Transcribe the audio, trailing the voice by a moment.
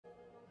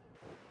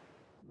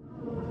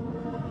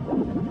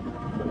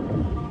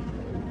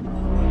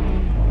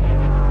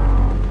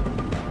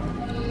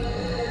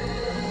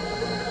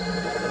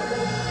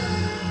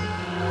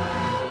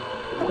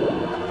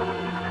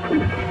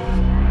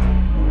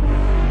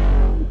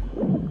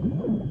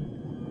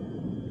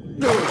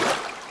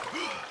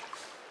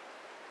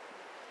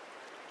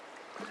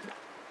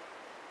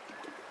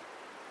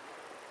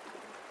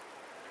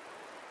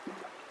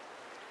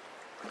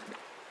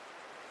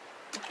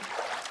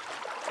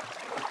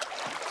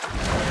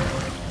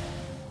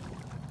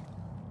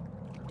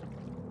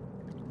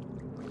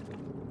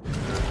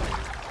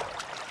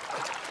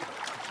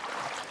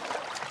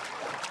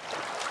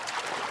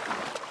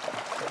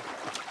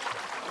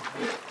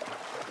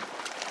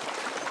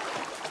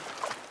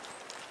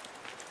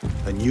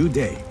A new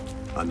day,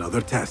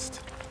 another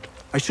test.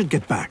 I should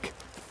get back.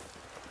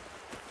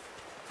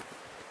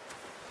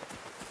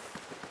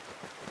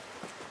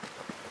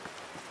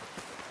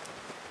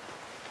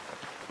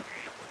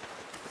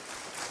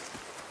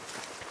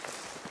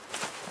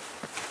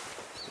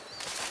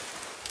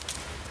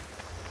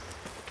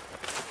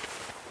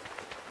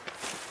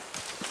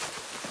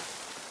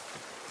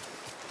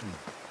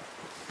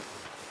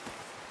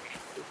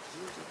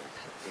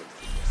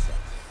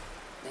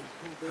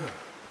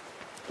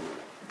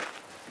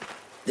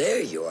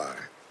 There you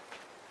are.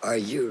 Are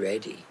you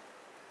ready?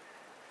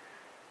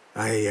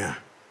 I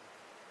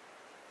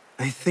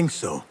think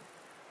so.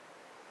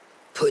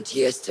 Put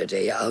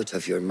yesterday out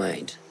of your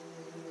mind.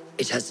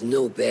 It has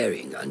no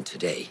bearing on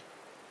today.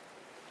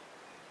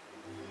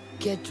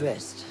 Get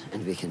dressed,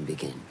 and we can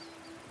begin.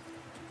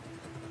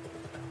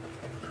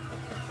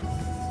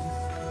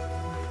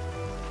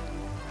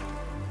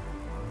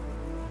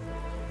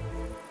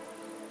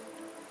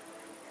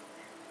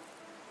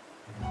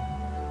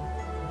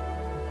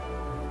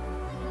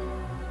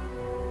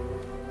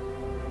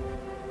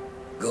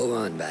 Go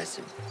on,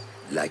 Basim,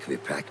 like we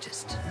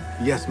practiced.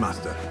 Yes,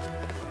 Master.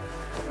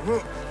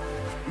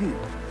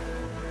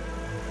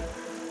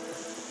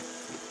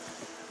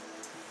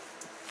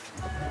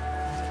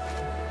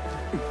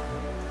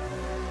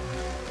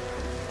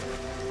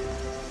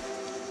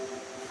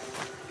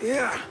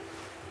 Yeah.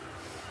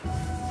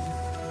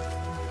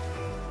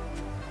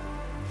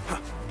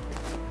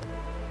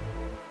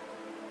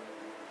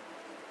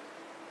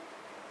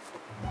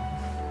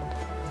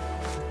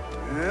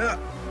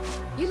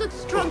 You look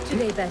strong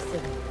today,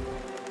 Basim.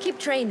 Keep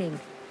training.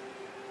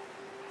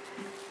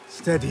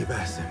 Steady,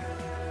 Basim.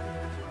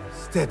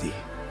 Steady.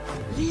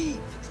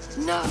 Leave!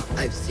 No!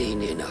 I've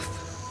seen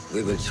enough.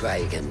 We will try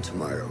again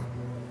tomorrow.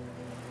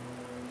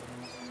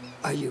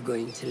 Are you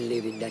going to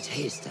live in that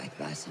haystack,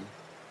 Basim?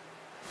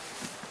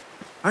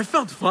 I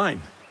felt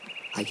fine.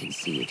 I can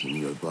see it in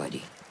your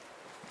body.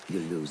 You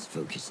lose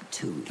focus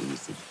too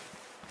easy.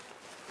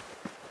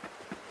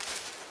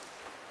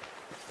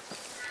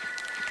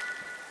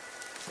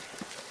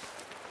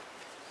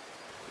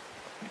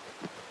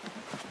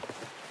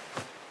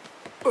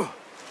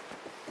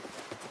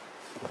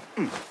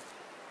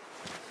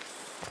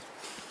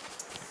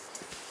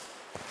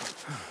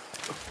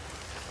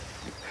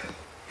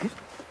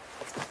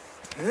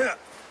 Yeah.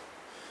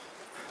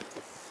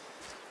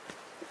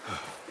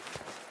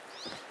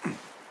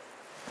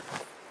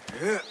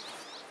 Yeah.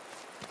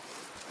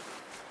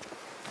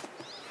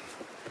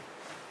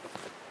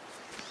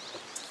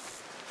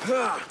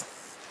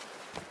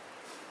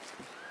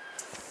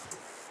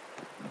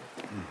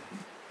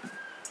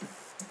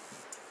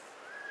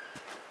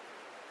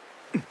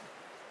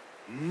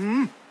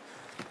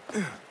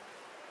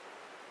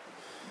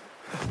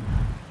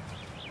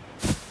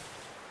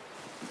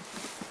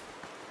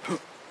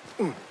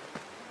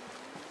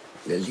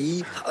 The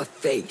leap of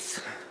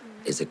faith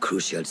is a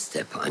crucial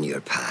step on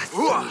your path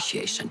to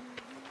initiation.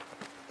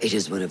 It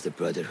is one of the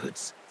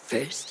Brotherhood's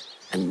first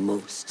and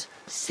most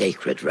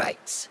sacred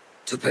rites.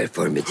 To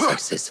perform it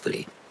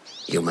successfully,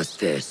 you must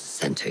first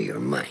center your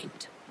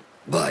mind,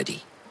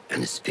 body,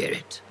 and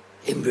spirit.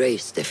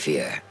 Embrace the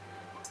fear.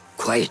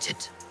 Quiet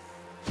it.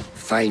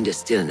 Find a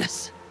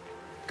stillness,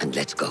 and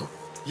let go.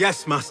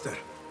 Yes, Master.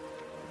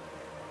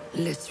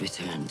 Let's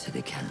return to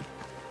the camp.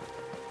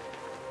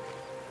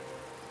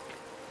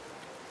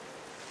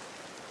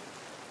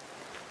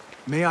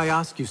 May I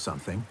ask you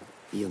something?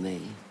 You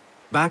may.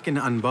 Back in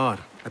Anbar,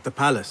 at the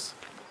palace,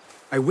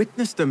 I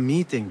witnessed a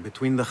meeting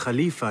between the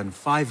Khalifa and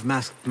 5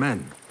 masked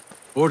men,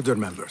 order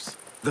members.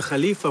 The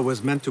Khalifa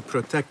was meant to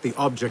protect the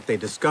object they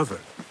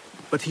discovered,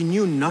 but he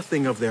knew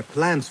nothing of their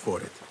plans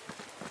for it.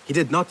 He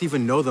did not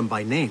even know them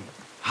by name.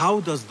 How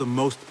does the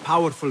most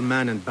powerful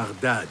man in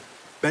Baghdad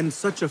bend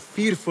such a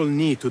fearful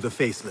knee to the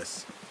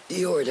faceless?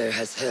 The Order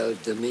has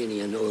held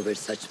dominion over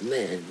such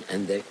men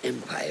and their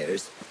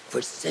empires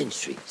for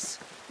centuries,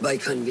 by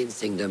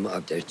convincing them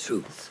of their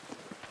truth,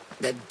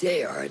 that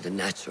they are the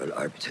natural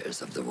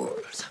arbiters of the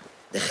world.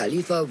 The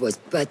Khalifa was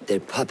but their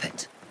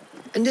puppet,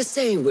 and the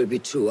same will be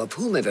true of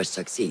whomever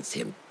succeeds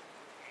him.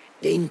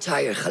 The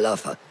entire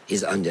Khalifa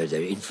is under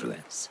their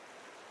influence.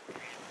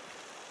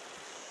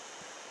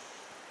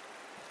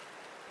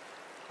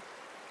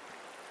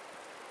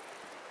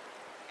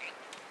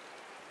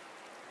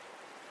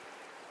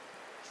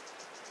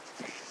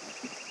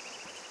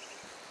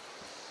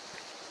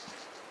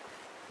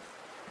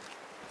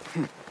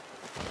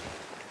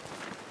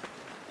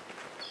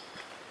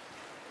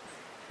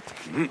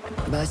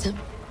 Basim,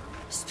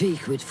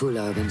 speak with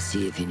Fulab and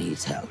see if he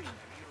needs help.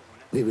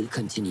 We will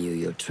continue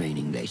your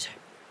training later.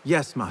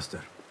 Yes,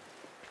 Master.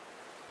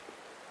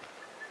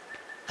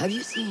 Have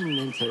you seen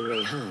Mentor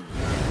Rayhan?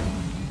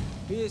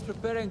 He is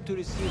preparing to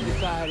receive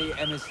the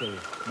Tahiri emissary,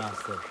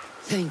 Master.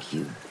 Thank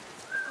you.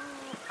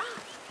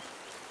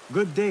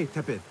 Good day,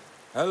 Tepid.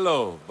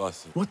 Hello,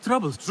 Basim. What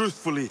troubles?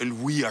 Truthfully,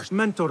 and we are...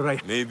 Mentor Ray.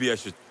 Maybe I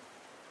should...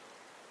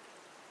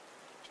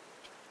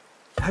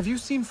 Have you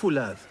seen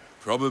Fulad?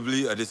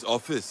 Probably at his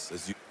office,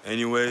 as you...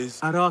 Anyways...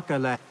 Araka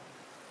la...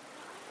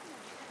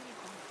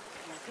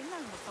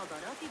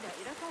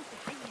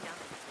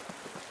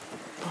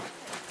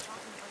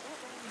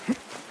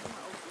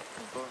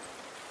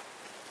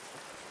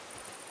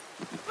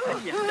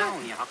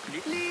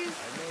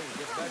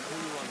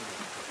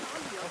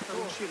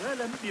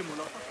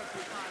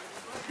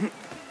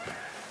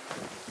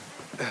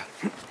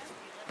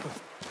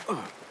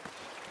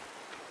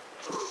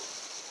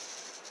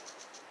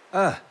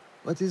 Ah,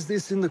 what is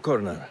this in the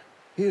corner?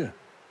 Here.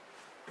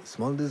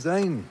 Small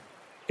design.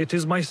 It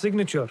is my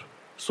signature.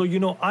 So you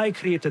know I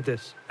created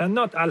this, and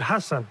not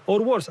Al-Hassan,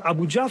 or worse,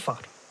 Abu Jafar.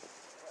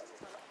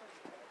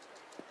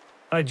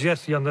 I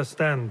guess you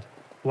understand,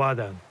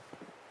 Wadan.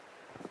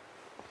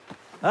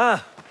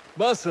 Ah,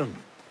 Basim.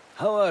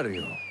 How are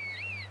you?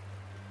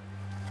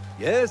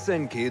 Yes,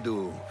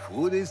 Enkidu.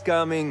 Food is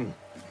coming.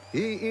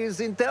 He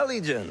is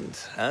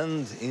intelligent,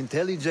 and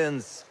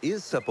intelligence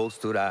is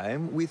supposed to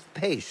rhyme with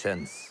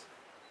patience.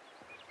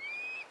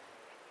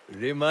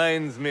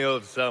 Reminds me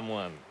of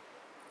someone.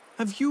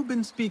 Have you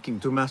been speaking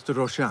to Master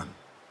Roshan?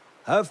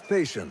 Have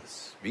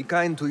patience. Be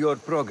kind to your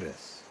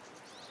progress.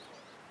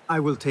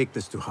 I will take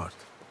this to heart.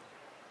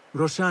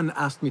 Roshan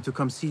asked me to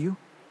come see you?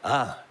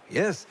 Ah,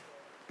 yes.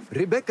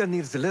 Rebecca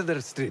needs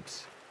leather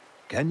strips.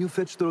 Can you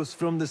fetch those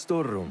from the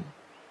storeroom?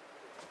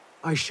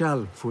 I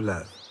shall,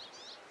 Fuller.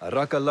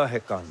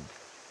 Arakallah Khan.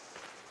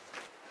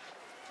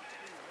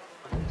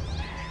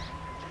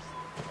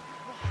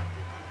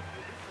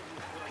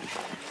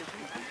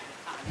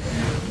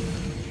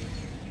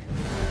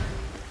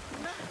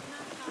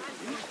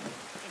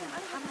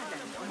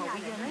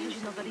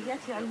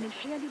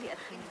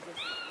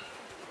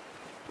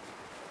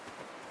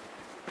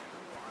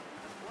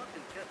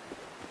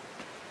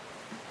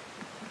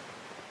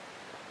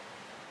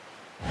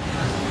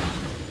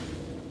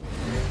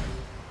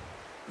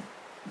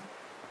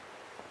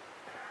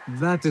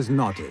 That is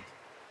not it.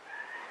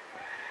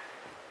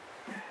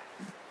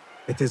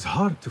 It is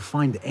hard to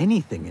find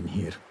anything in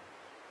here.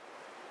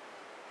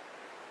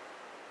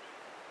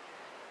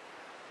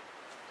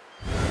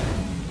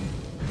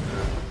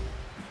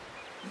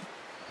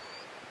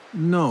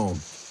 No,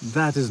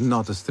 that is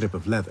not a strip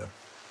of leather.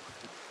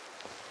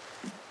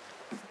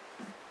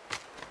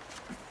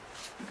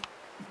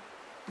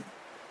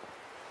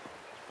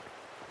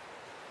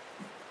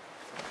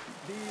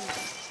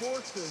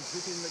 Forces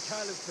within the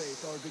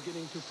Caliphate are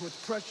beginning to put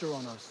pressure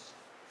on us.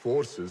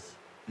 Forces?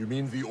 You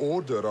mean the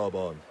Order,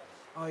 Aban?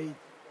 I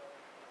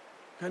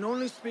can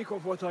only speak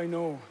of what I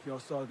know, Ya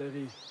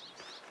Saderi.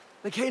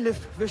 The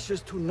Caliph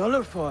wishes to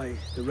nullify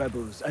the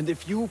rebels, and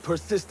if you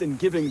persist in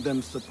giving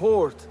them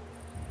support,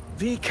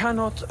 we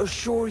cannot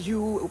assure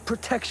you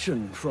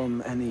protection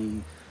from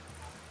any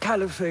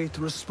Caliphate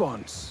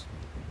response.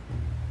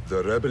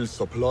 The rebels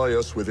supply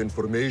us with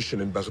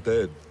information in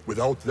Baghdad.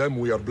 Without them,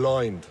 we are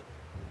blind.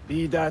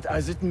 Be that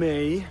as it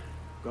may,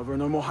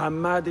 Governor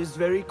Muhammad is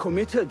very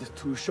committed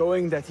to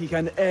showing that he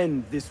can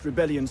end this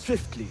rebellion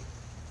swiftly.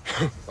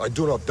 I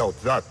do not doubt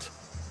that.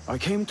 I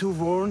came to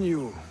warn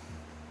you.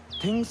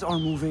 Things are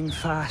moving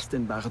fast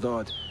in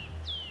Baghdad.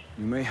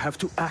 You may have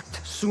to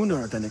act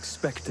sooner than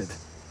expected.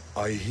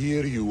 I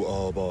hear you,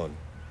 Aban.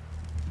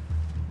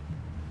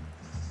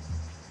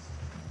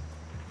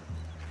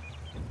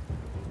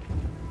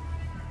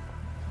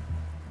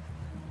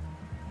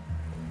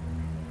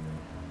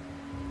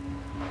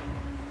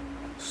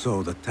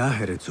 So the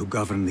Tahirids who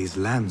govern these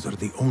lands are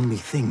the only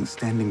thing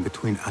standing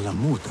between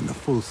Alamut and a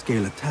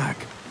full-scale attack.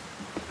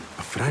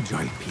 A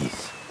fragile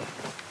peace.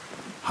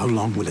 How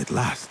long will it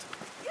last?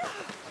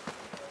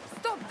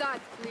 Stop that,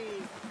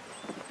 please.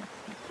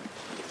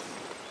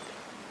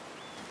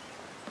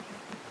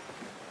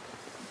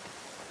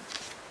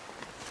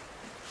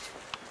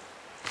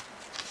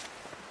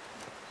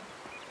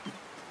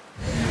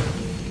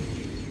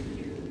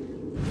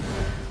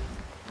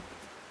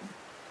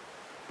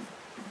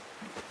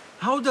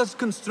 How does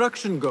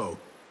construction go?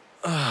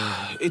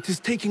 It is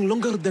taking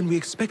longer than we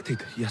expected,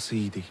 Ya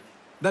Sayyidi.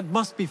 That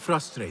must be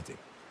frustrating.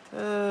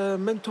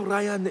 Mentor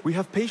Ryan, we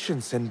have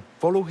patience and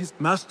follow his...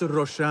 Master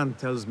Roshan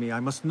tells me I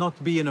must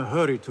not be in a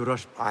hurry to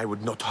rush. I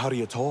would not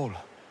hurry at all.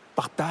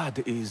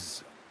 Baghdad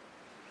is...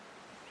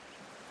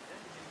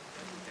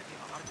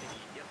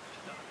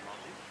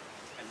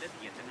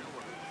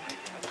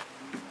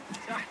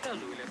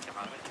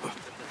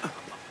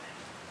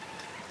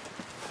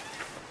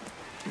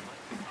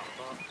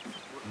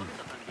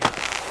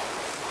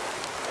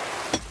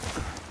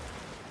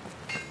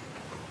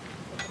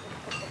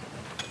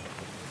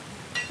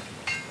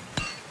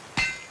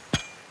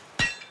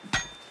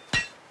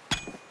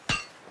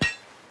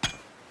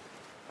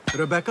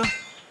 Rebecca?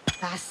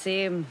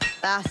 Basim.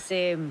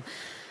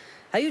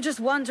 Are you just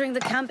wandering the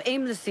camp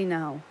aimlessly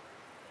now?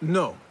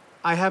 No.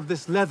 I have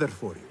this leather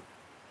for you.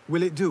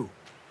 Will it do?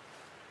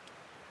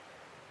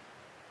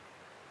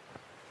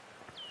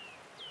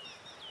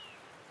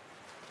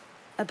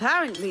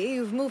 Apparently,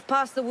 you've moved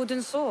past the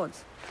wooden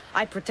swords.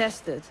 I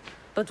protested,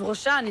 but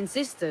Roshan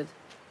insisted.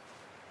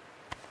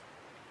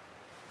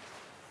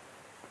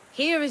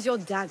 Here is your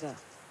dagger.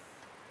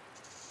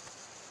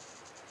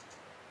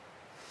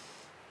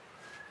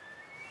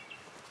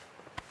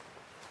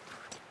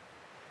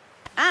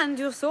 And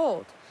your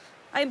sword.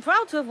 I am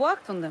proud to have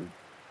worked on them.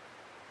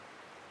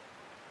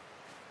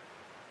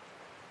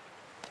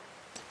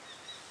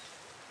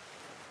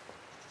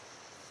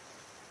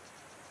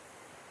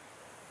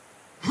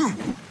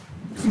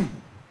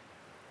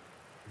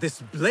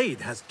 This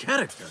blade has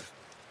character.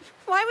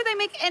 Why would I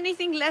make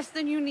anything less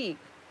than unique?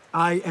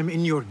 I am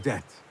in your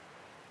debt.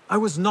 I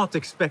was not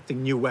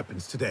expecting new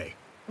weapons today.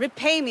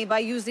 Repay me by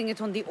using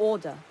it on the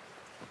Order.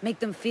 Make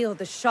them feel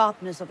the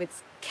sharpness of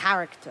its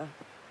character.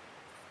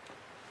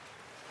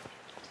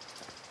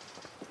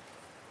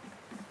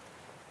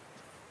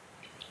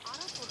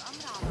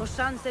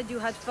 Roshan said you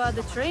had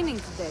further training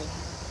today.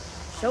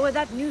 Show her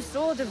that new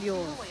sword of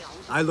yours.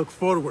 I look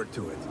forward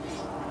to it.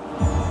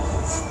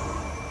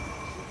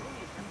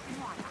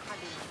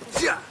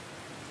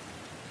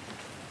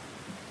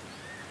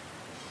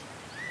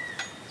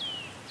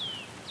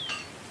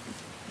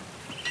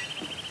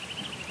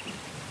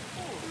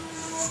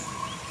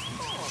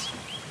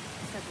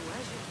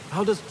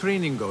 How does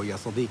training go, ya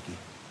Sadiqi?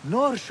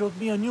 Noor showed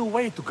me a new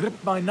way to grip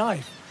my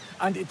knife,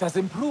 and it has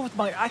improved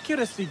my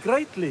accuracy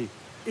greatly.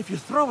 If you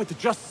throw it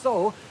just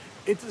so,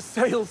 it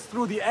sails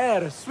through the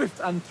air, swift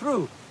and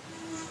true.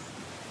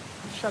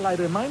 Shall I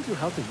remind you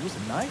how to use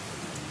a knife?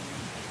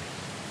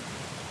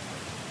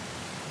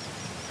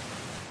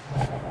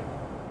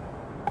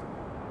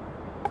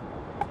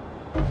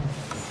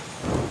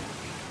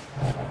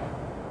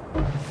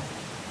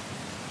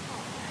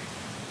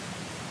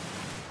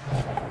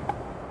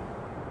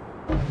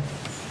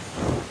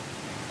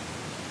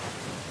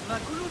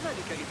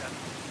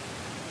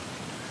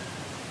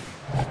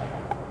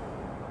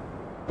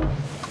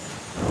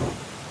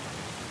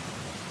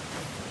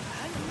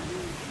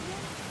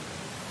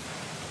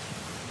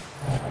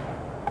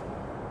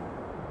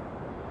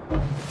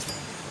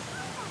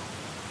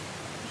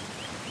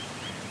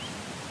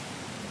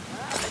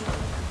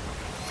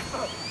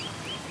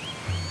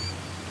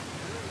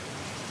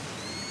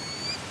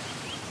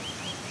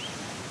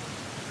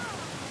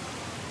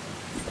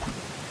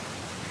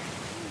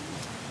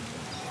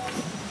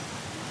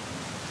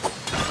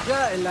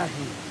 Ya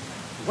Ilahi,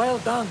 well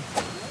done.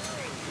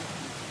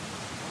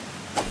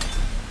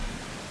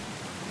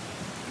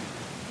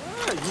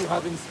 You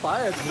have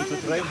inspired me to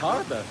train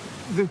harder.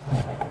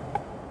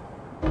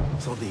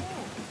 Sadiq.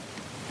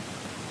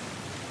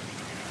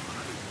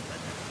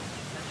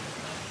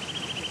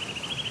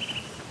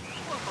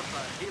 وافق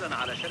أخيرا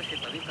على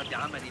شرح طريقة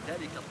عمل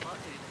ذلك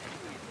الطائر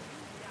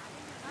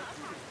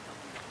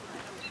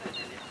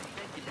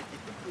التي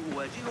كنت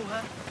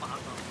أواجهها مع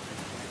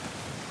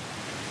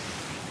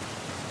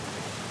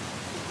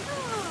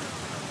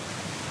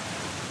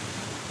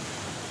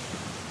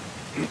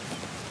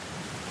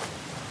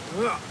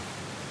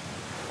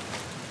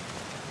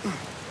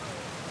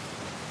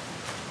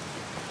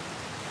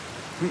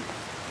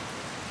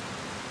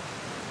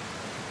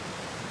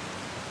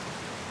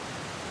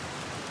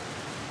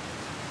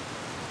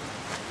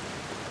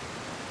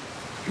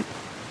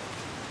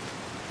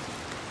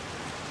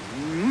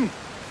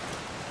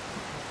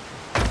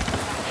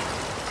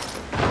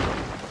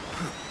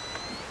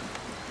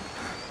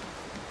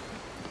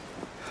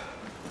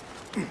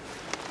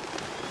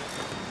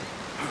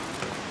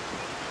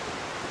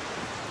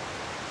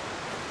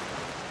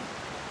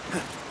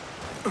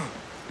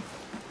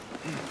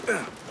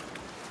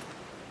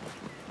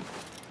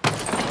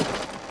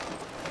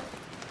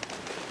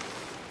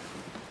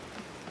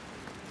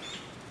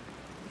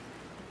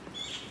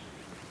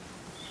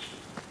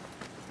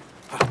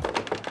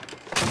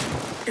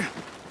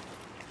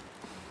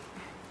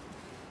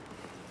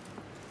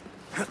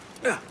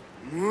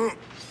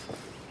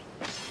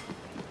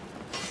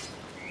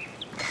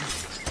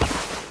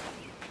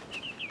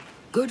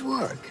Good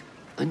work.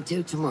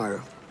 Until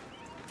tomorrow.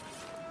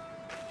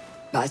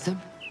 Basim,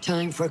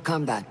 time for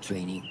combat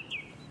training.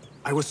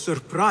 I was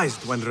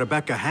surprised when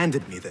Rebecca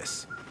handed me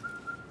this.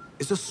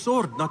 Is a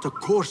sword not a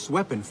coarse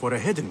weapon for a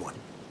hidden one?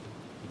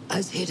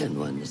 As hidden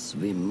ones,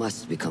 we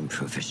must become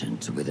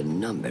proficient with a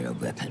number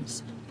of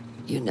weapons.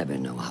 You never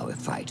know how a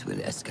fight will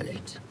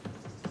escalate.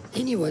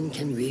 Anyone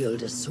can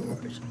wield a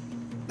sword,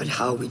 but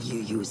how will you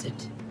use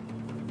it?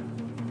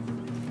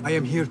 I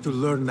am here to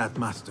learn that,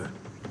 Master.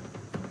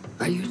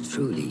 Are you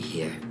truly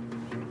here?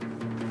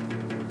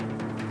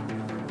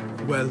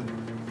 Well,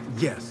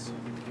 yes.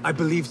 I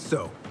believe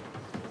so.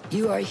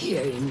 You are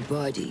here in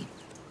body,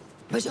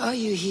 but are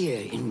you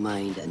here in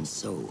mind and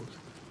soul?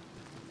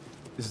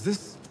 Is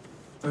this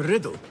a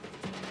riddle?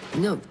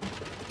 No.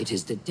 It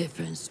is the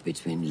difference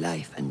between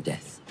life and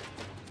death.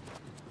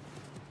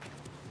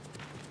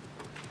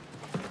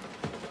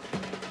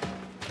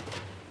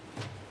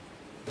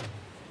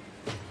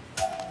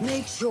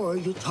 Make sure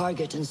you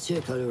target and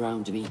circle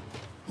around me.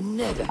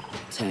 Never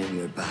turn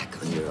your back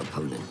on your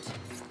opponent.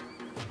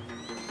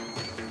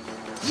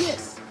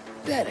 Yes,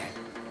 better.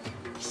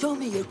 Show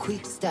me your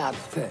quick stab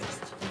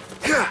first.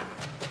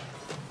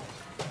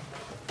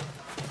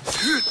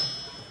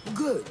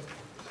 Good.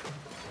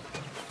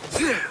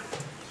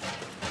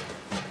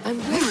 I'm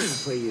waiting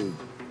for you.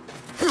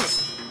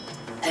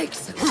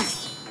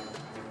 Excellent.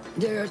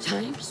 There are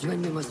times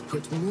when we must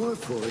put more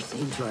force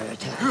into our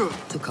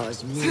attack to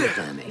cause more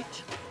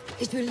damage.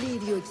 It will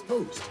leave you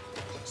exposed,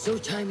 so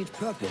time it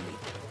properly.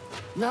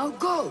 Now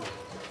go!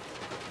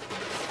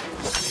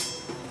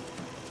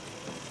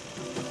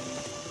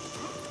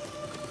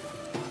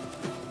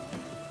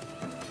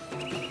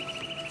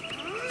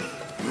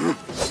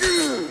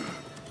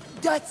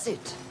 That's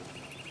it.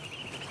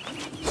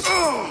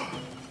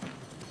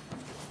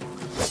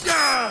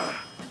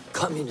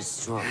 Come in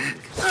strong.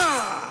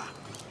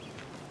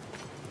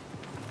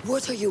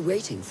 What are you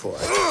waiting for?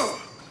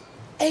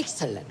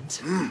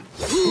 Excellent.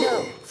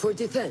 Now, for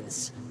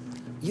defense.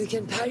 You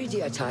can parry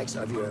the attacks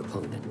of your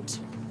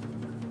opponent.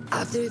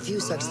 After a few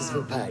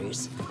successful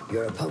parries,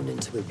 your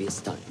opponent will be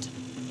stunned.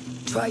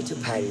 Try to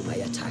parry my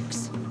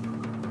attacks.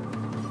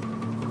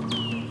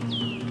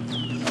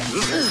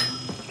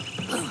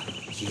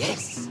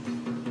 Yes.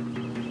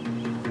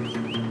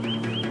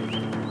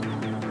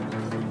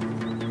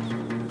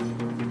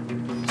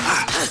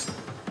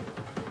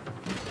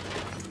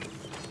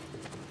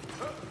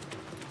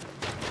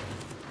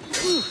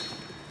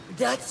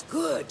 That's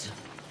good.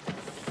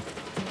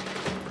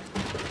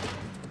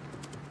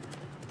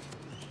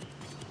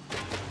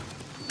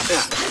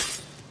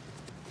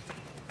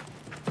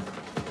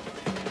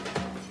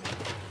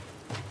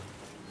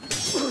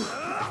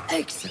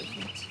 Excellent.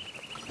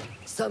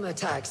 Some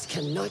attacks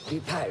cannot be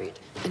parried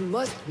and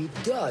must be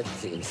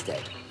dodged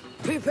instead.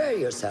 Prepare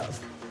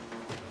yourself.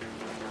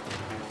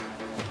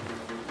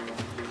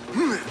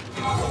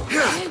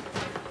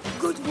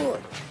 Good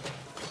work.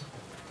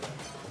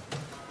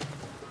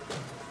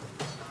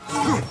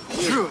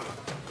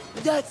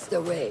 That's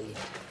the way.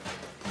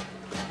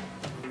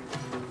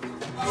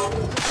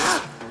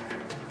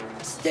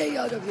 Stay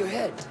out of your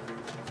head.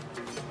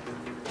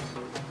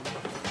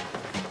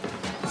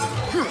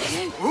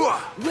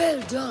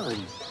 Well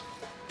done.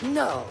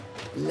 Now,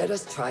 let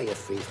us try a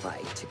free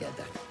fight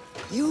together.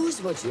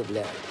 Use what you've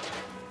learned.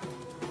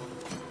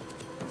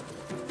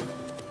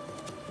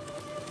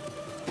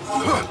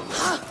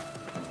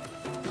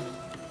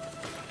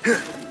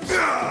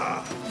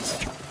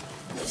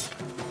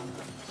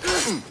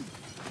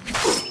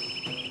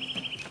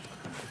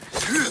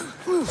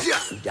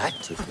 That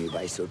took me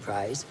by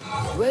surprise.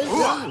 Well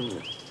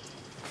done.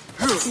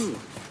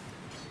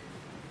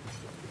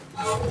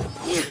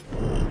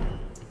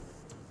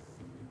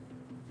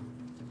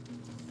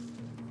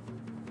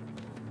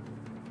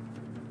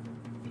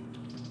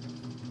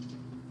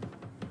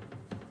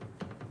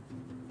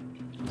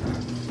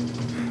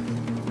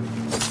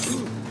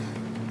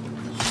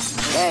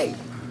 Hey,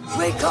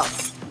 wake up!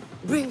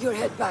 Bring your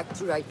head back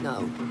to right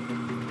now.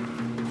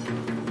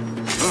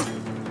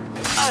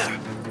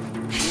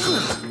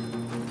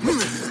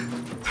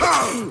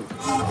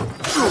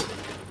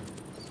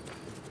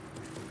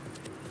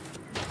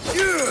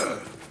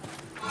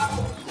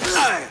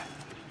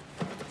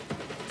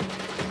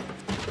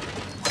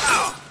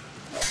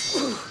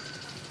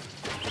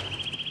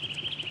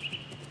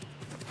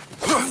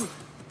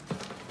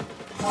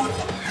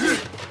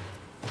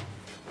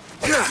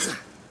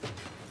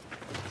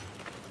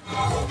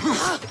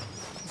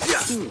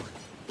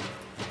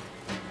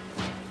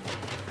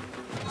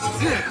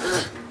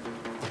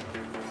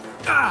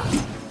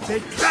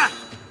 Take that!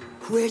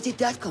 Where did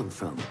that come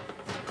from?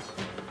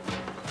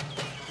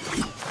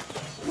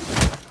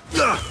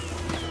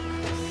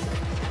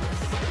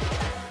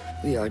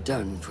 We are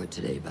done for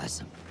today,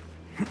 Basim.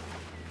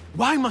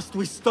 Why must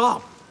we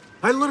stop?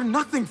 I learned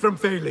nothing from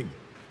failing.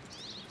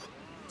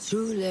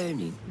 True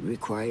learning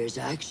requires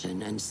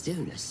action and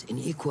stillness in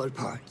equal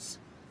parts.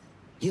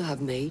 You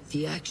have made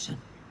the action.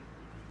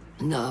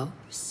 Now,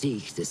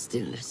 seek the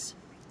stillness.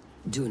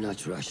 Do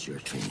not rush your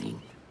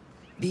training.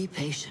 Be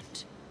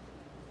patient.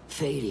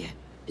 Failure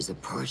is a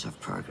part of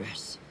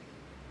progress.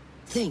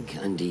 Think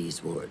on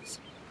these words,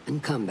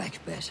 and come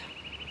back better.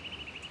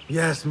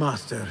 Yes,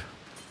 Master.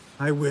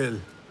 I will.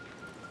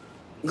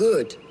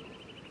 Good.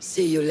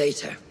 See you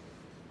later.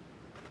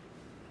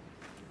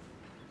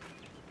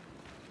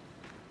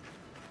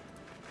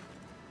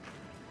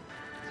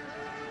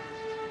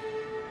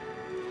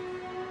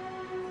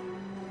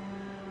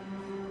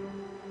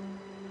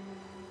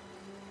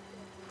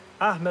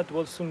 Ahmed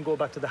will soon go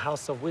back to the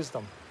House of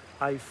Wisdom.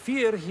 I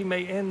fear he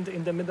may end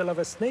in the middle of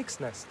a snake's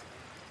nest.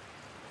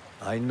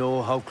 I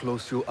know how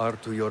close you are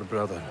to your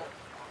brother.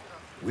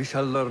 We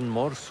shall learn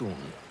more soon.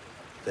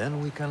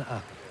 Then we can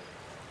act.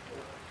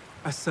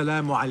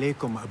 Assalamu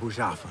alaikum, Abu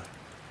Ja'far.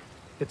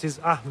 It is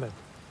Ahmed.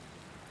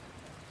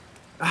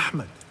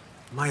 Ahmed,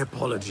 my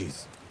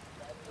apologies.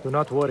 Do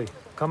not worry.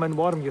 Come and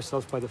warm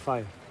yourself by the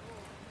fire.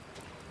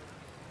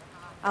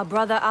 Our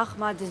brother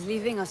Ahmad is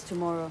leaving us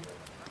tomorrow.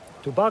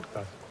 To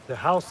Baghdad, the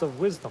House of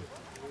Wisdom.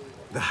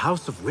 The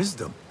House of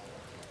Wisdom?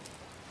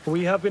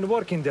 We have been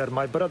working there,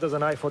 my brothers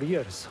and I, for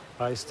years.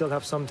 I still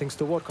have some things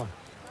to work on.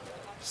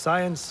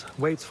 Science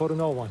waits for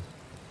no one.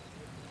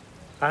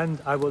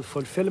 And I will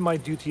fulfill my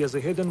duty as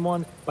a hidden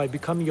one by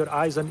becoming your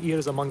eyes and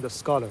ears among the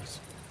scholars.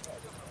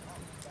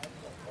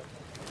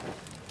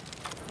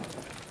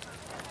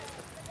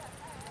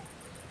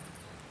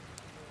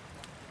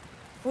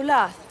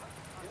 Fulath,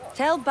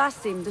 tell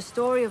Basim the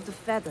story of the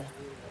feather.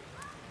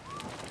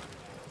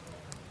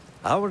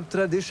 Our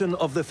tradition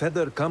of the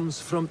feather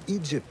comes from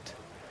Egypt.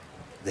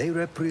 They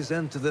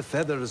represent the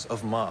feathers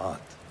of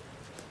Ma'at.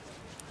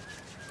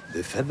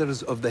 The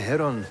feathers of the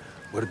heron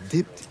were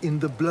dipped in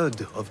the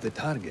blood of the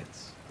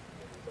targets.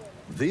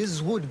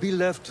 This would be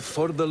left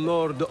for the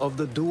Lord of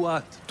the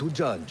Duat to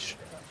judge.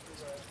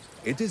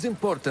 It is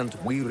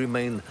important we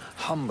remain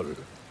humble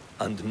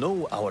and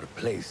know our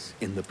place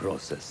in the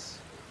process.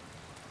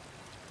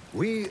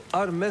 We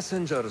are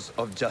messengers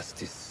of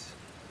justice,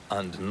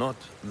 and not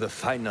the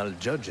final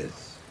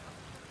judges.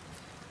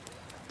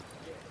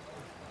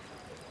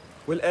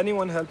 Will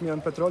anyone help me on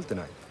patrol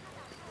tonight?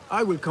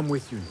 I will come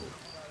with you, Noor.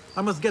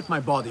 I must get my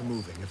body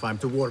moving if I'm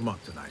to warm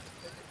up tonight.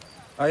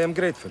 I am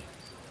grateful.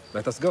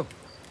 Let us go.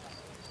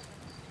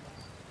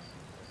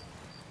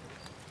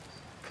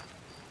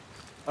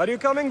 Are you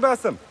coming,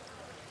 Bassem?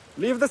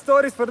 Leave the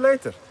stories for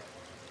later.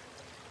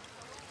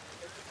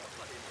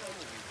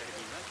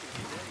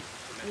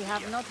 We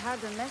have not had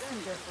a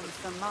messenger from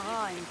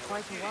Samara in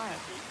quite a while.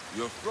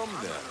 You're from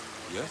there,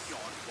 yes?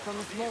 From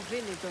a small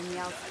village on the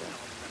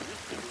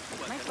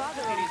outskirts. My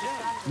father owns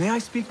it. May I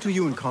speak to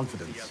you in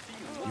confidence?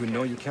 You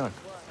know you can.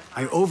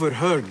 I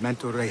overheard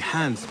Mentor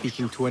Rayhan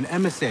speaking to an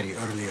emissary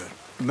earlier.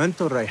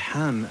 Mentor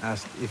Rayhan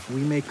asked if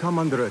we may come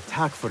under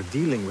attack for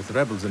dealing with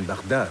rebels in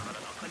Baghdad.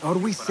 Are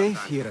we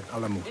safe here at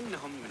Alamut?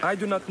 I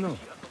do not know,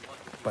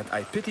 but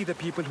I pity the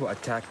people who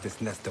attacked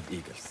this nest of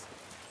eagles.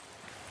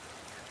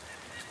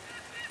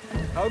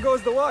 How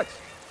goes the watch?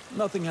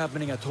 Nothing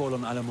happening at all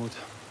on Alamut,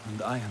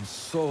 and I am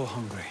so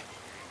hungry.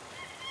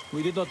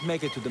 We did not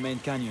make it to the main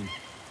canyon.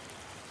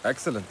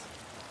 Excellent.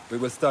 We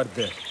will start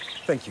there.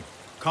 Thank you.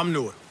 Come,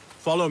 Noor.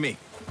 Follow me.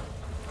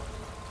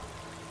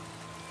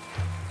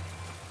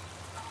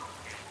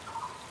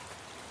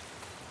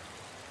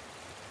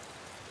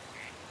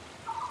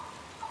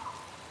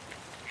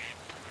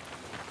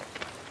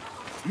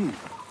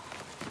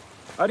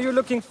 Are you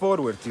looking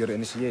forward to your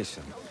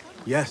initiation?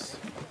 Yes.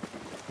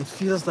 It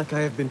feels like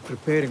I have been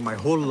preparing my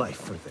whole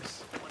life for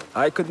this.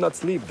 I could not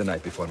sleep the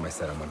night before my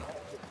ceremony.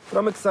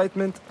 From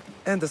excitement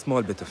and a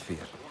small bit of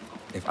fear,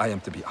 if I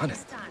am to be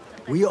honest.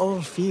 We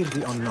all fear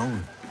the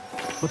unknown.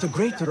 But a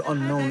greater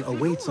unknown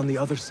awaits on the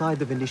other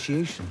side of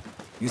initiation.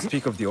 You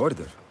speak of the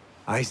Order.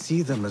 I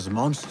see them as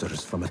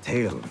monsters from a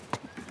tale.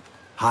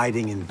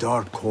 Hiding in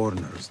dark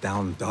corners,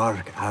 down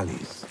dark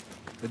alleys.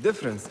 The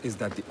difference is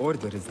that the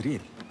Order is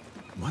real.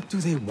 What do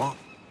they want?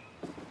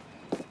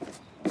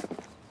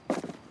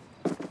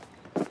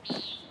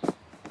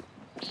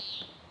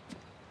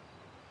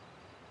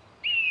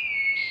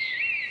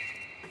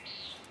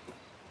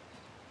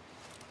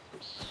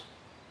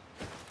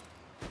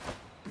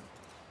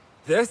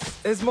 This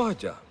is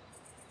Mahja.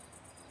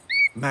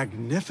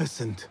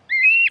 Magnificent.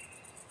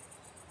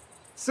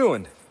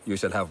 Soon, you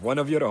shall have one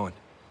of your own.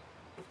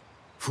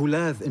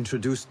 Fulad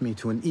introduced me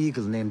to an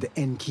eagle named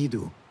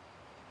Enkidu.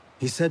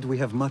 He said we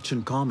have much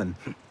in common,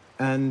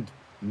 and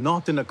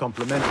not in a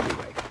complimentary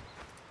way.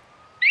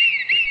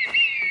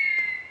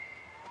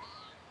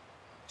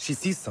 She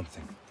sees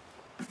something.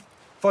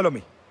 Follow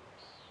me.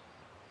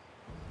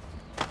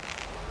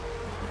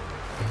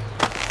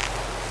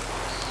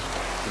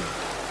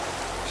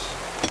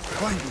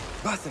 Behind me,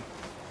 Bassem.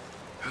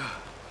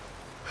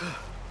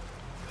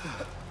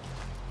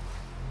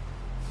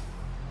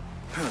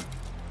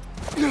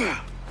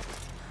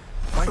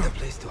 Find a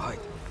place to hide.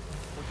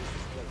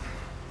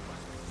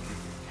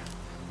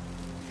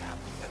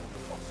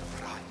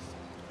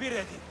 Be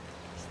ready.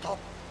 Stop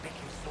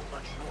making so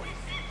much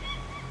noise.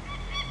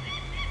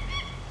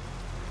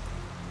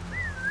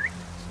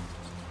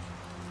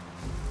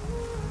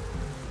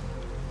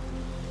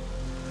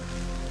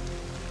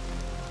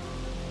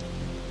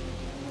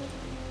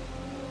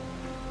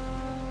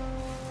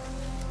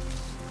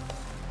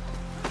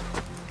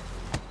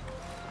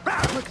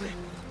 Quickly!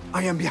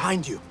 I am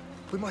behind you.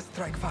 We must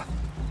strike fast.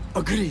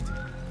 Agreed.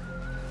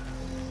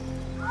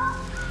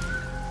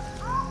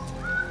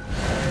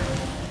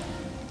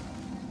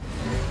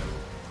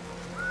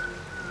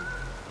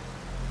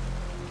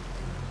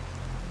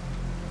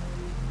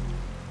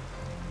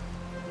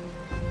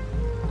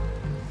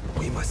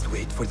 We must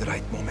wait for the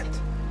right moment.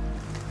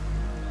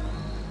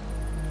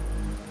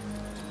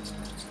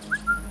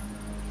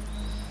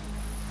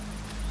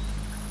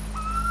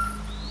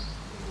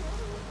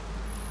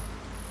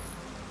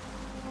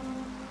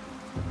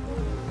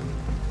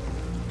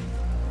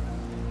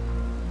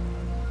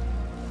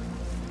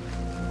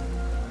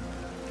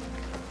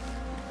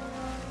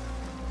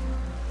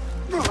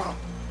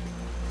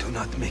 Do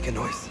not make a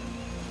noise.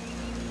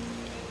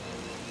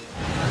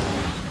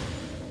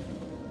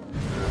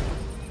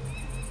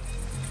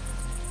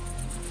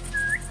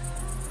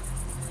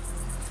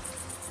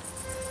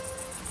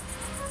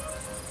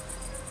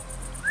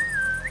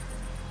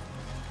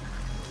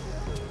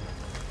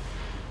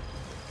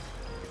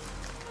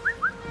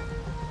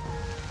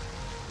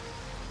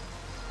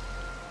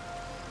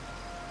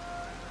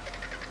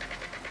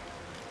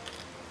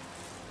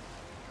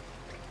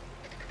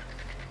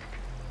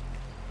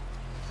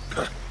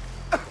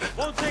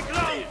 Won't take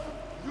long!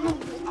 You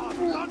are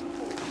done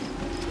for!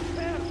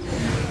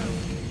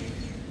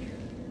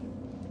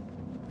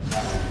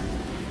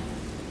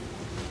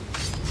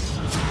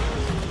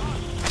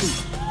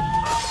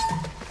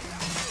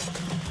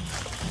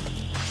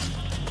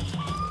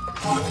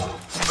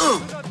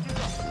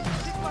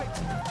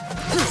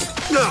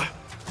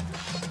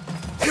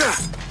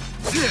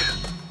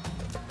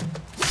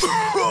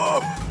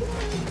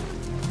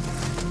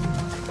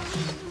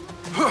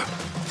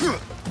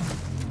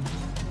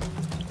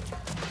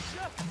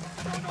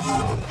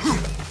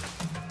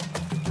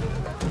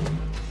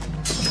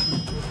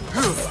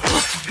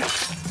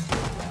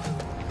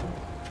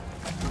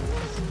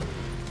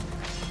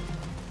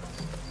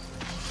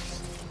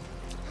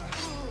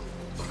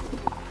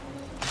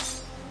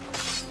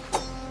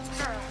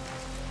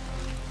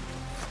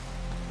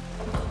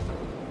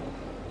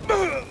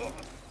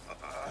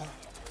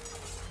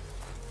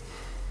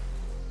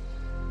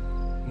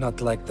 Not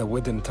like the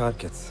wooden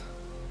targets,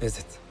 is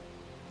it?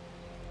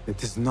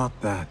 It is not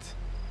that.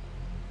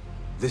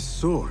 This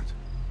sword.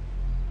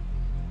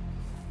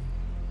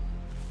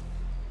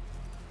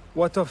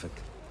 What of it?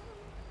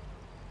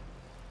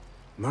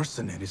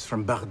 Mercenaries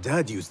from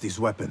Baghdad use these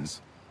weapons.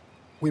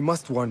 We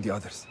must warn the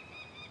others.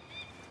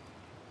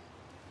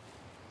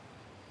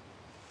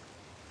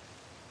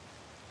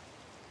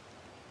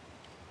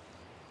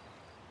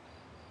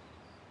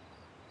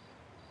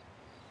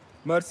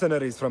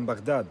 Mercenaries from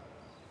Baghdad.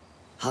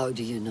 How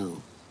do you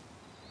know?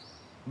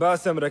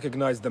 Bassem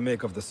recognized the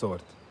make of the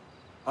sword.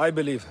 I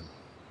believe him.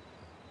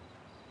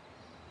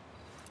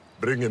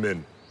 Bring him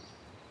in.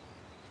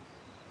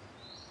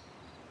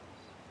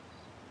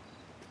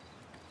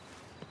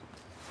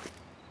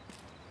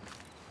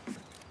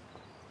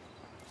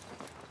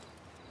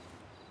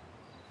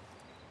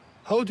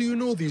 How do you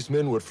know these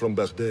men were from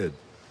Baghdad?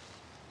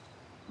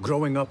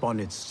 Growing up on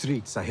its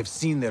streets, I have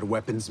seen their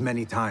weapons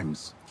many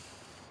times.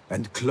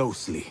 And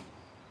closely.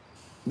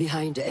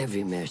 Behind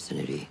every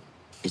mercenary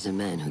is a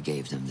man who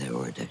gave them their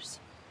orders.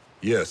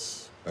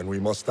 Yes, and we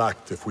must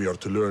act if we are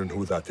to learn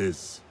who that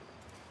is.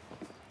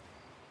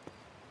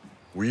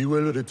 We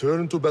will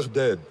return to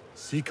Baghdad,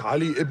 seek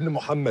Ali ibn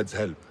Muhammad's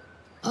help.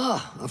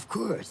 Ah, of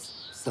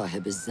course,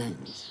 Sahib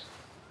Zend.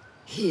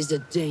 He is a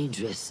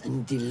dangerous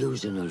and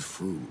delusional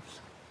fool.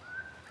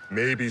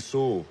 Maybe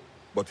so,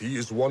 but he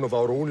is one of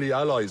our only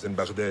allies in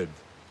Baghdad.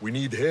 We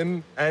need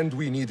him, and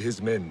we need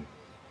his men.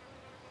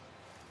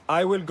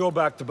 I will go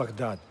back to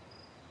Baghdad.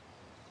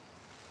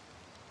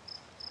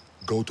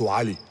 Go to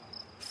Ali.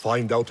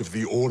 Find out if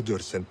the Order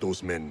sent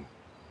those men.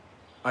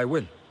 I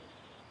will.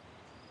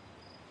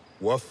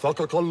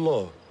 وفقك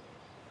الله.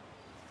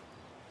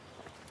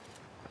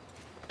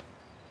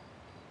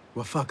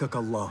 وفقك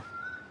الله.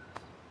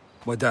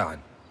 وداعا.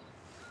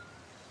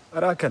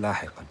 أراك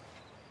لاحقا.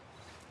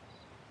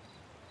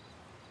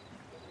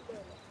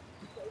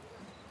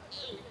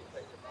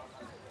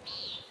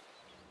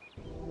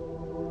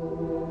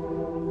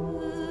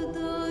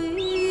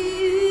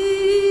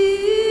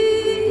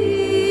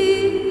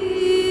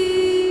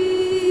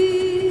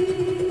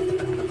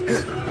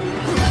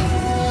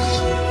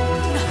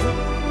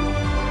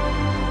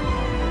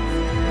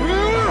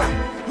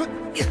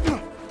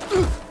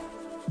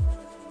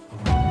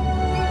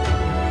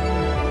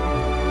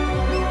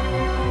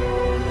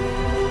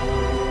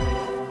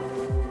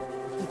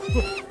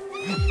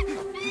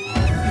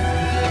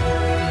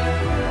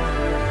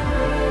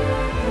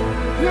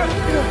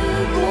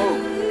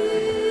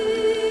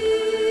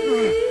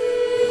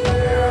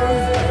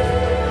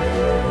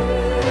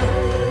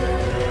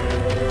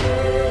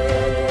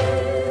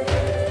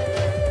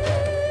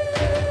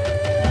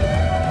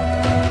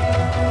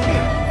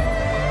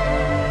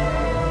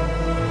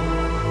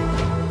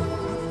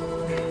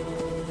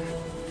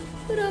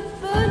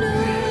 ربنا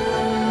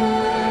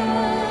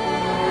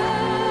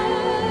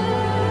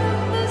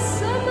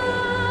السماء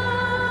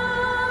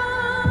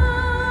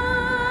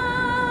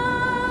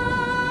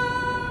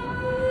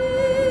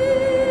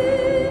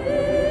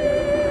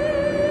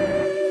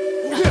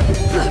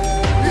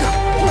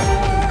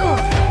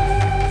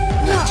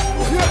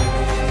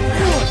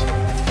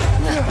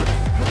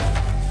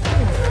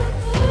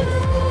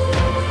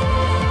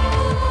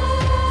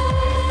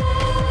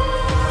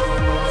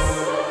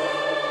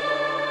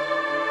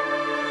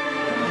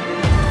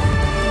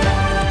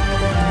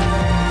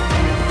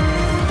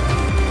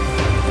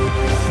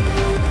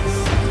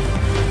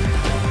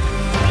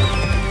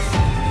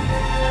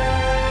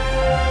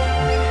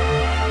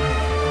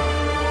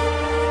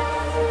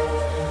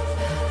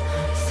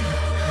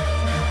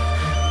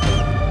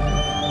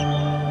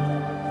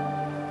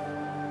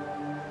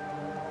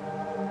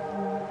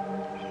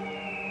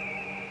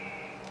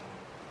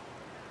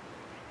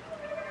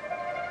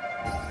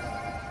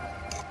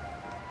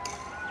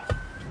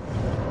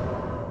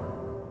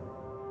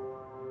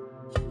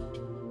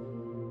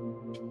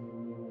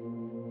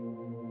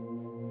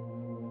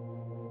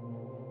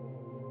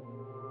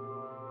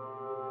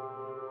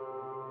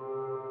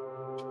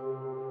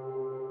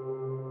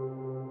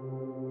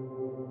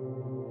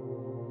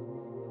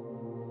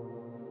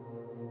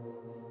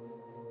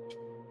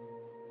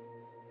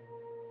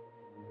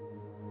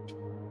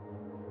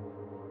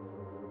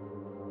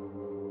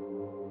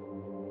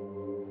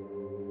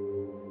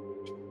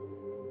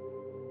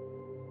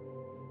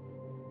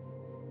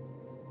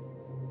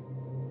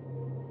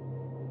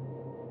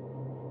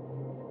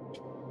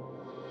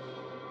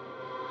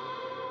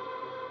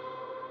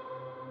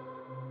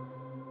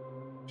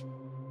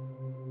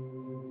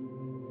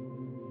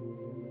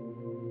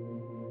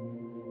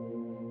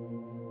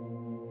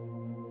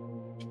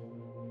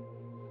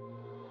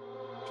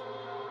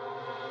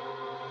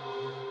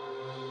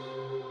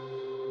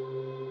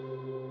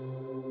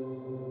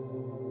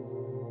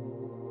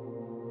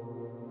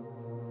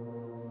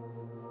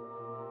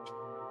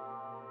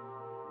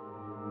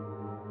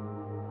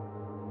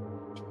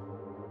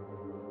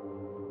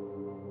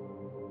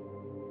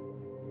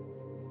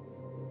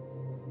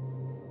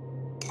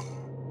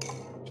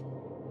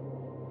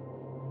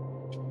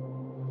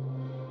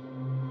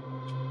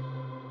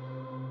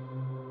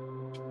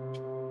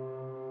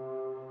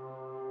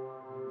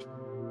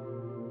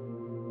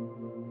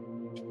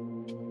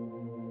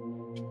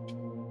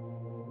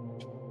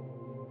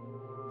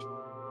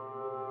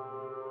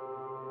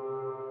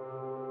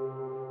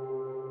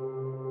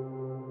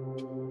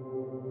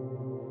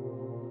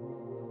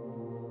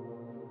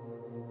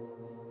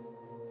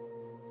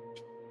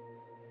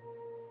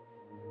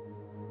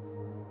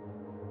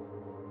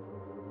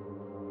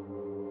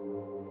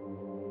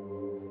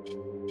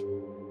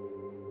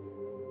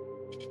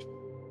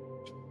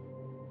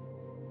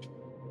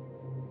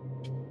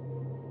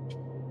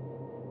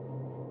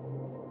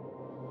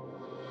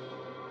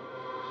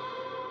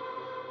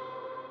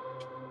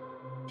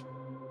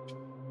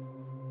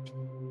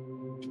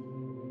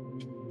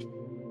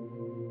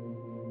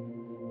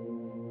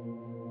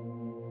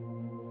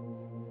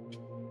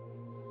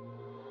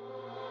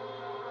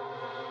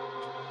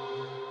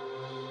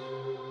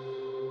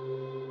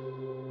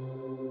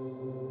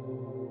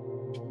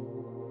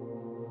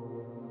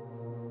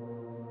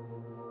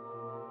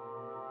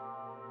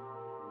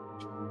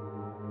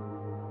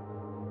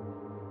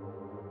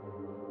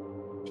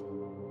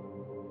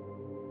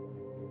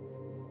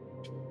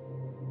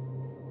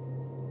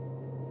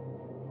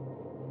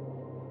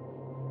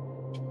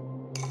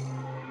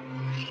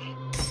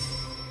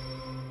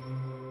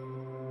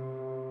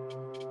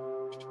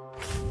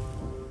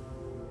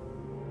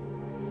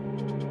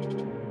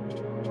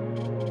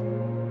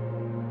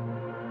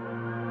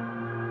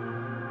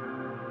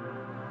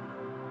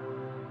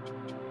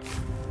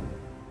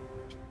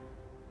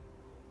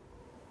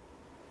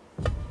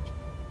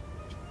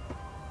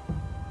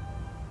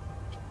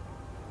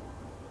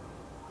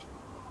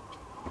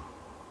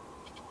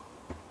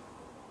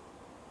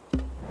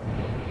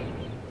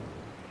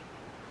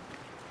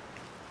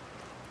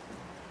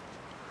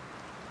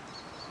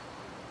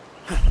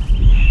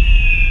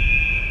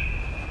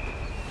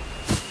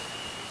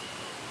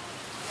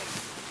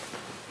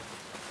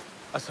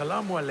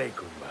Assalamu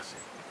alaikum,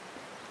 Basim.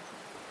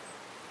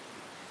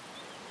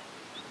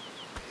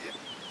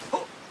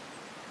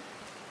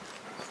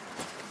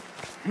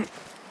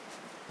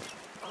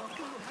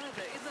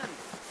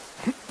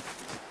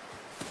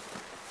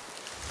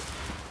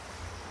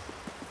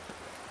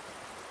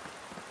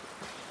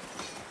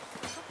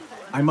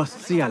 I must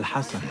see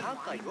Al-Hassan.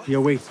 He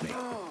awaits me.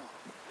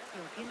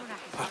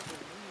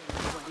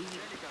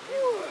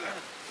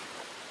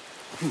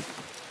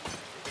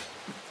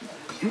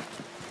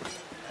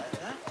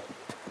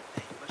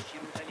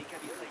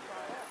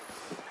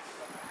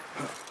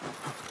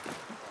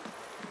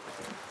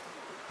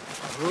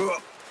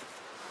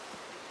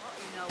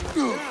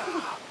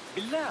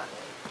 بالله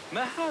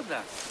ما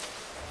هذا؟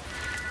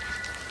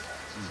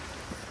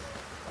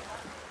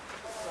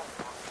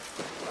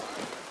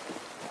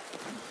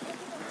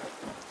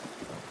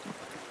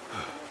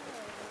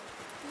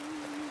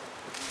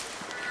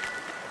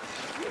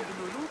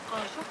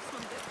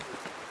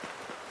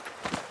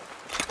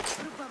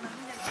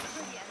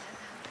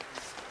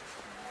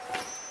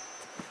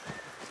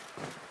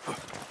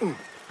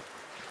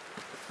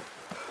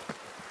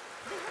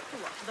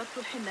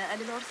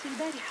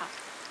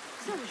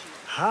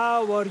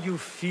 How are you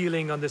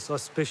feeling on this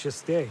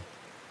auspicious day?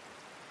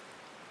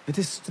 It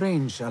is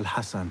strange,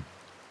 Al-Hassan.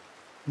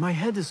 My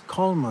head is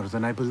calmer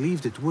than I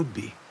believed it would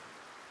be.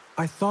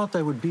 I thought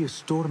I would be a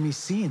stormy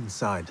sea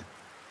inside.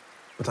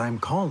 But I am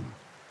calm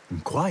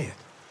and quiet.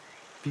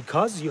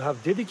 Because you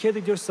have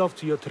dedicated yourself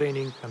to your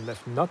training and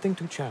left nothing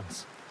to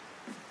chance.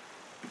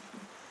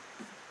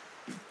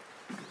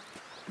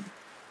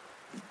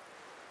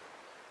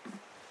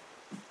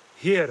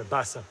 Here,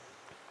 Basim.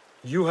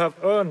 You have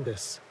earned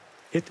this.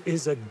 It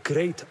is a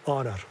great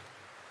honor.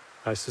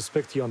 I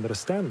suspect you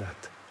understand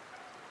that.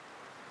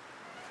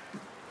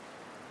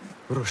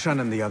 Roshan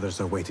and the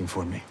others are waiting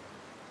for me.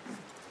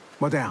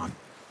 Modern.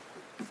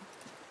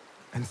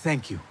 And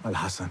thank you,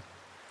 Al-Hassan.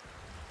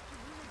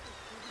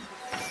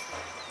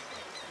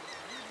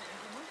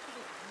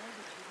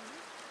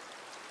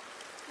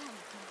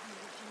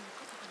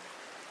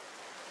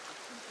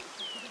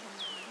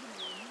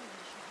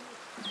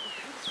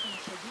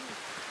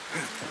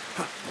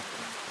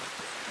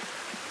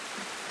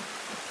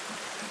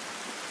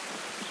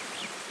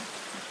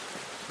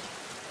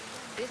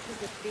 This is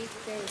a big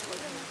day for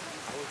you.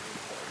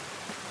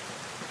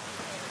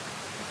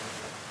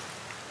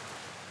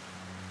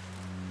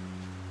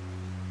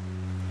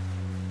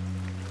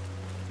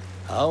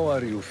 How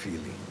are you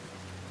feeling?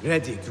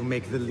 Ready to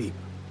make the leap.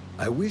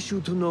 I wish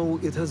you to know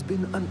it has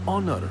been an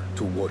honor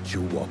to watch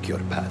you walk your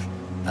path,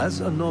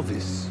 as a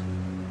novice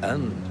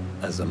and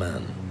as a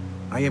man.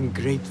 I am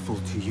grateful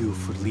to you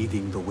for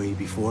leading the way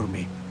before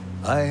me.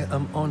 I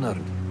am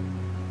honored.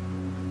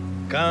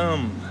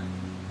 Come,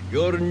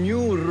 your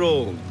new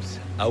robes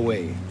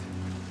await.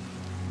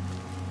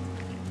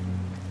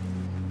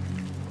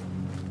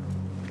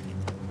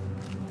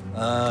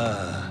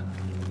 Ah,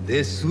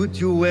 they suit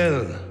you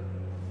well.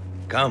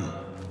 Come,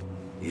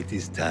 it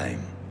is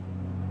time.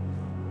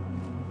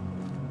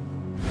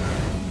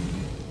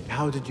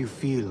 How did you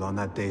feel on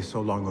that day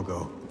so long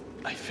ago?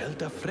 I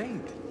felt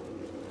afraid.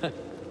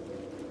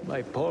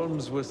 My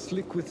palms were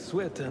slick with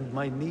sweat and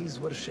my knees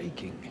were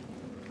shaking.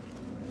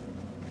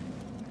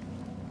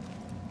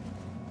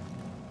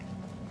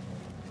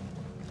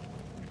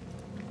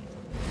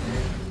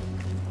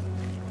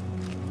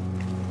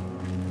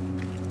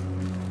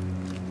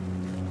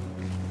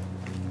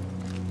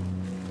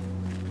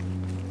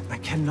 I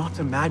cannot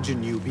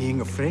imagine you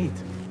being afraid.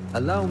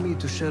 Allow me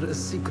to share a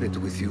secret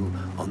with you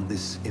on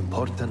this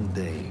important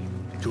day.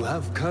 To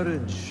have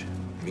courage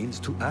means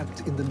to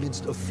act in the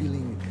midst of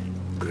feeling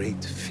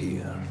great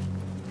fear.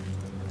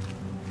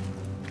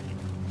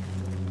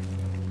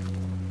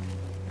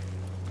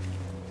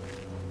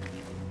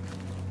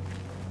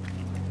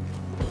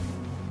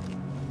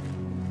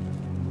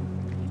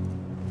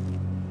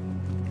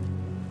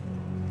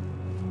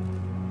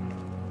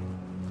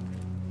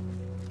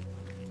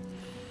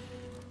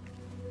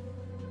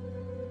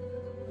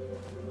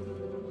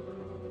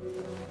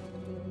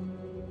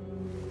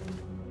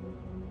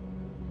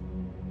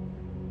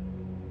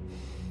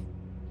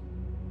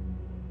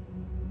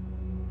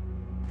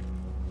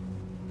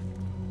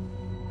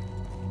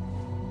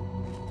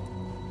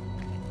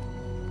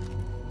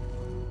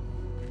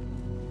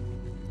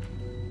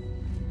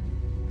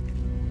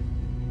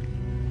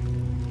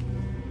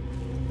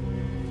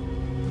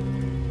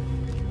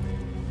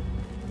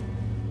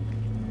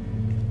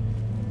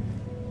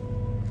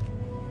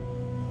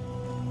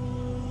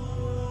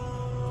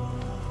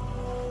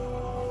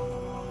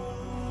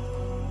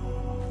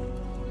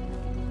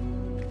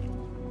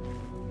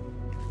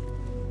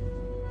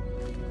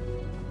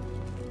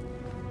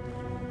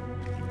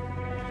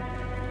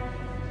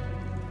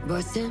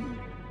 Basim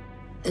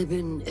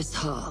ibn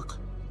Ishaq,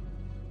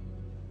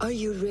 are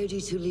you ready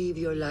to leave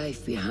your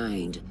life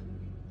behind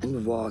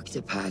and walk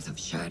the path of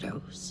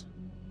shadows?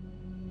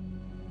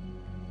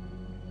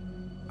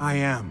 I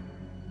am.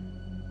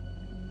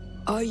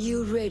 Are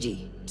you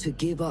ready to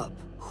give up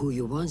who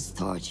you once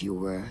thought you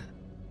were?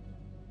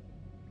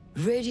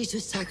 Ready to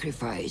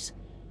sacrifice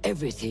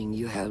everything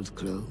you held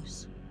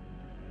close?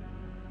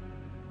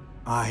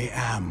 I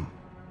am.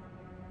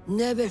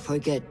 Never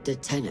forget the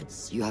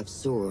tenets you have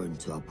sworn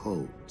to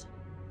uphold.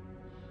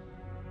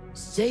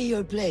 Stay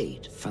your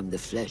blade from the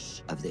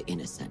flesh of the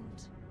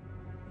innocent.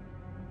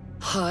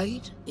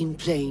 Hide in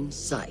plain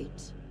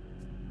sight.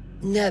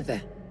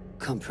 Never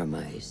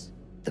compromise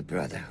the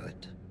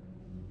Brotherhood.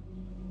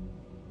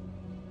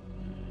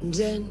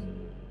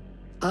 Then,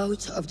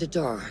 out of the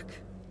dark,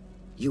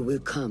 you will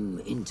come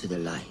into the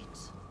light.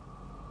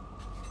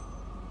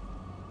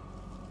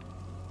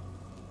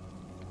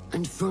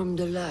 And from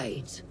the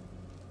light,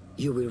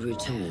 you will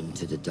return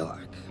to the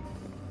dark.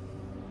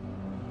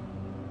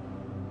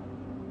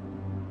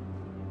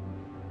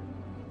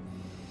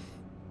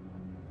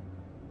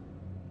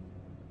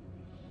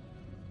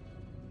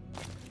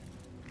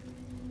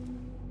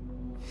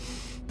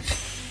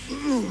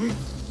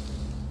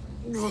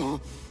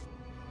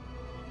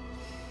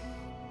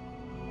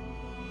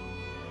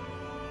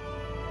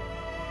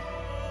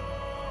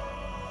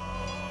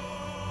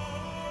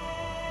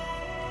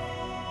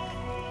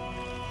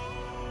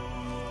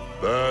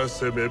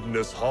 Basim ibn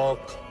Ishaq,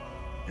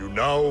 you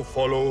now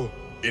follow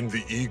in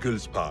the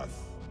Eagle's path.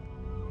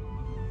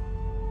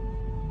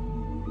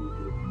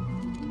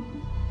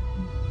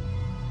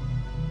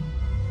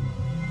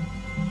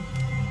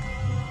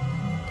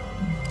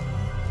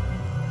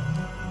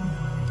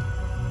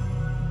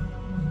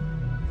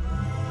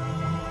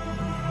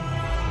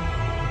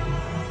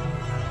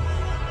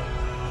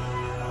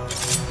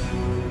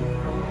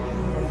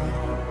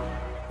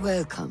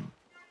 Welcome,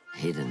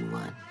 Hidden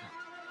One.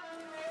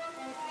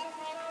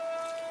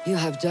 You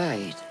have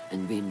died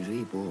and been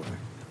reborn.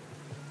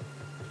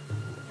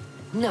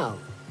 Now,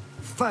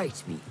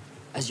 fight me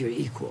as your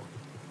equal.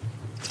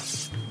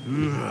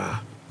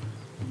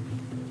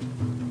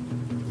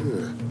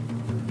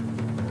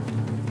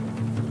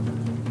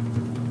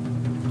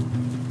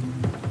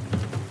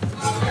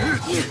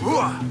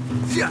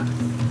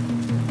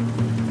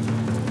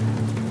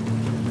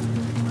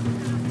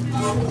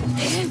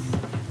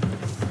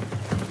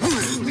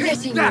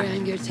 Letting your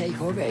anger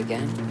take over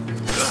again.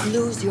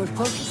 Lose your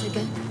focus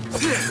again.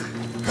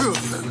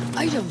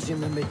 I don't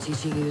remember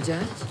teaching you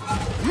that.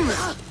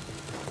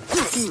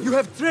 You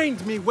have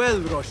trained me well,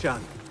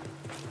 Roshan.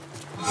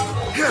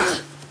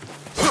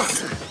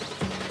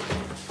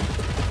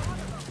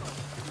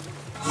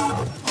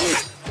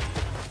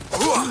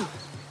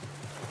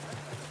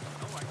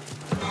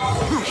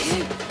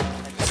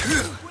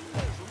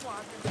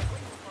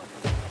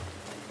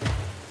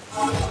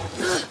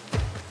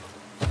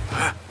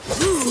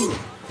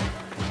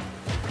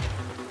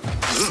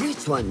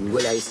 Which one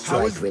will I strike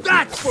How is with?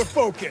 that for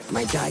focus?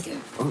 My dagger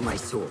or my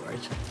sword?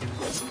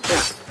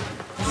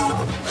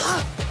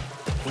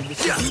 When the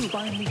king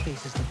finally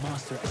faces the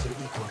master as your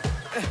equal.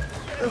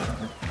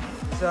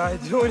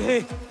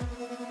 Saiduni!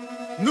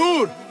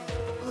 Noor!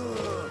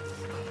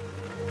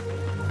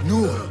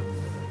 Noor!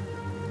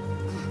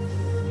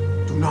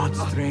 Do not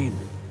strain.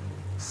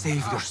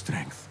 Save your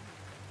strength.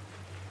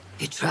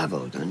 He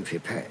traveled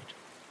unprepared.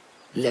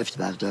 Left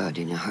Baghdad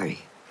in a hurry.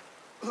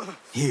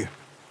 Here,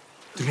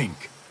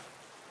 drink.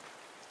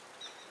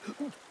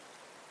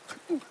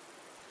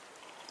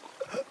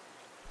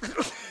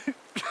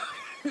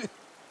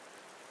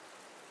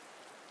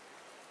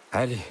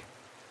 Ali.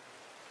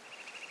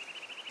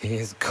 He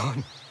is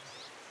gone.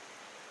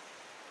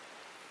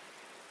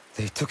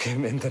 They took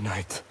him in the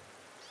night.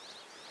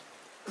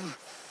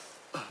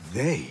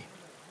 They?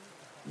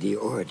 The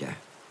Order.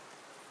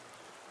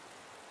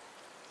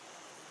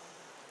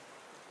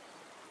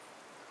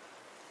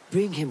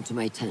 Bring him to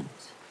my tent.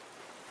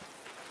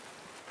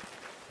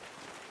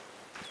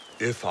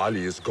 If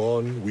Ali is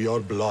gone, we are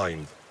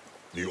blind.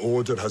 The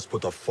Order has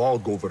put a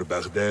fog over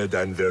Baghdad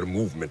and their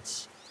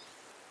movements.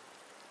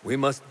 We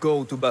must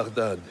go to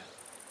Baghdad.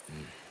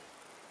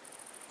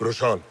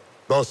 Roshan,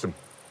 Basim,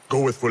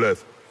 go with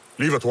Fulev.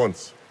 Leave at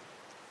once.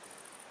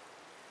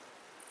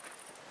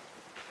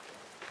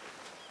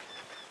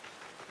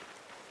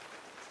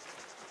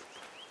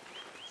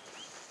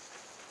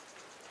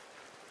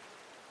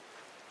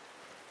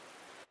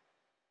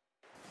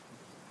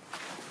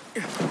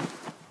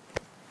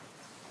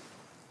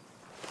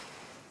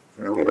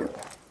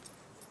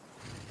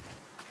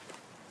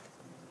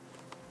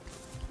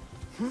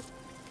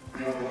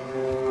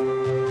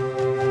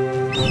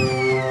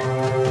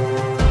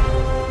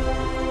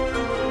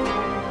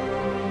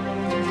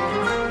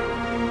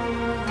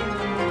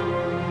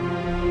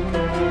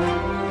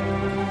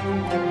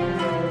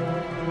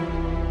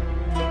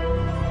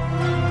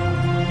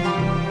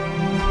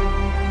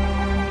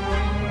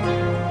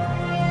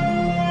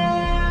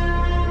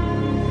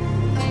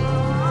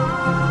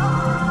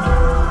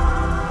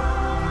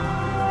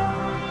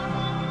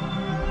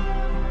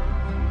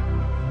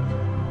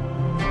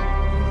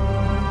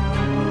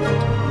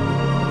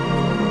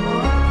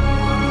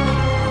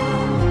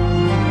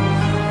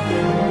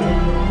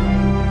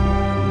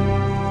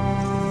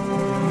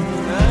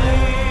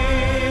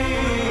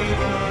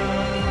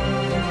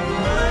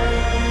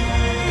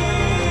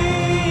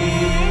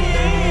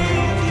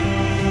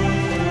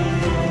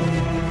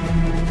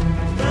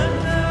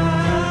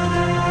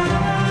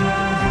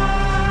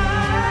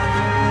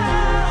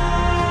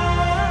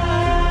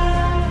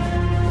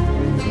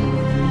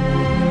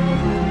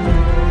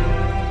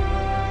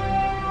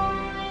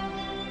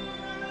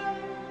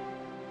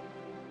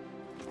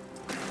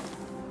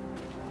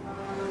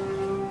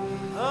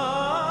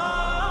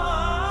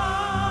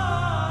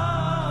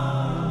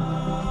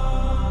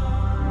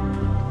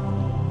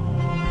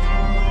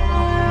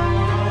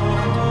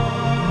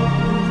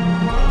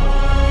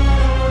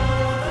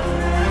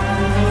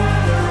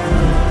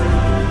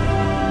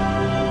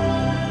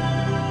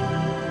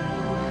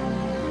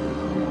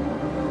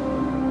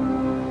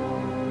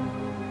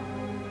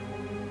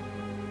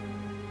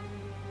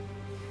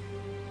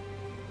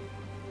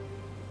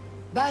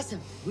 Basim,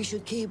 we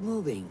should keep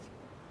moving.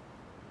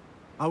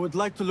 I would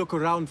like to look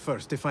around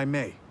first, if I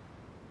may.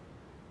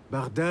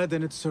 Baghdad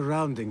and its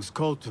surroundings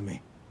call to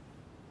me.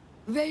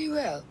 Very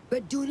well,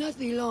 but do not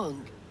be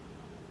long.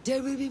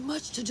 There will be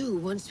much to do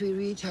once we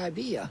reach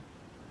Harbiya.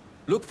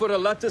 Look for a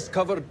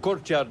lattice-covered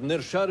courtyard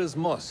near Shah's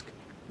mosque.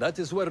 That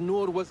is where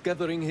Noor was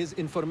gathering his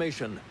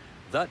information.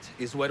 That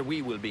is where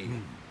we will be.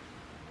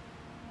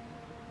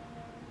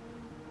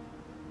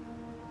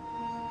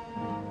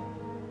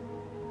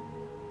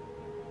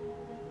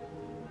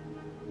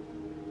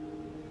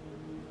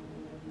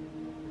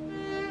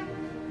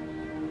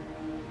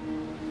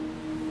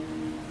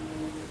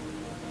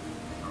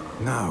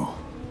 Now,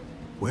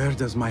 where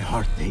does my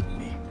heart take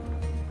me?